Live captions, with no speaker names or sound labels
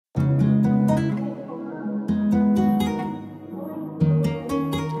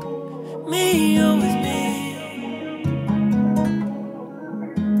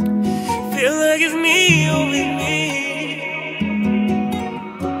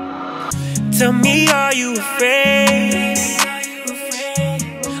Tell me, are you afraid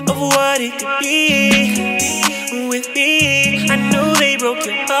of what it could be with me? I know they broke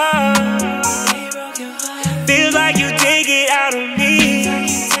your heart. Feels like you take it out on me.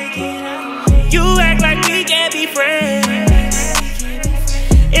 You act like we can't be friends.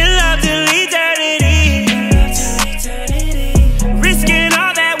 In love till eternity, risking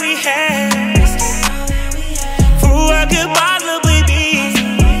all that we had for what could possibly be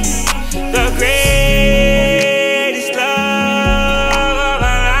the greatest love of our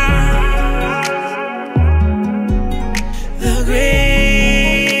lives. The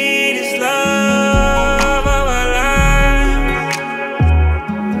greatest love of our lives.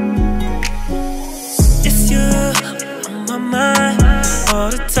 It's you on my mind all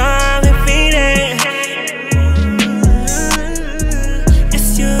the time, every day. It's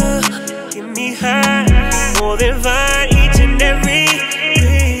you, get me high, more than fine each and every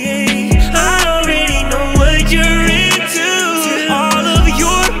day. I already know what you're into, all of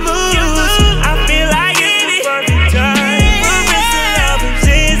your moves. I feel like it's the perfect time for us to love.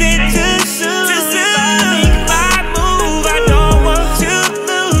 Is it too soon? If I make my move, I don't want to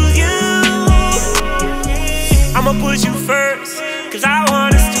lose you. I'ma push you first, cause I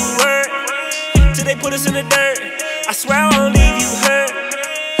want us to work till they put us in the dirt. I swear I won't leave you hurt.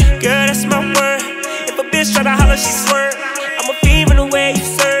 Girl, that's my word. If a bitch try to holler, she swerve. I'ma be in the way you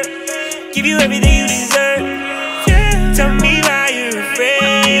serve. Give you everything